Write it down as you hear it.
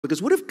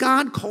Because what if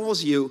God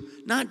calls you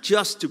not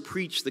just to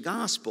preach the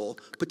gospel,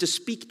 but to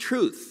speak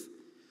truth?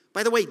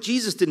 By the way,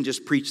 Jesus didn't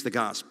just preach the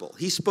gospel.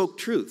 He spoke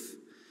truth.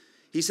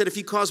 He said, if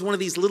you cause one of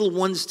these little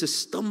ones to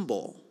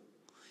stumble,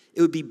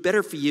 it would be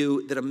better for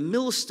you that a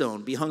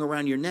millstone be hung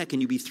around your neck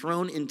and you be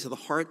thrown into the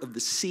heart of the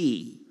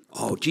sea.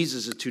 Oh,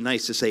 Jesus is too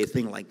nice to say a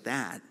thing like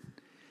that,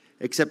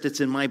 except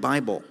it's in my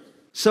Bible.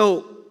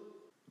 So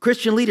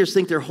Christian leaders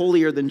think they're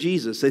holier than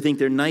Jesus. They think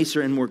they're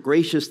nicer and more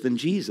gracious than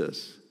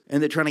Jesus.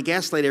 And they're trying to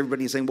gaslight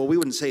everybody and saying, well, we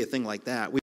wouldn't say a thing like that.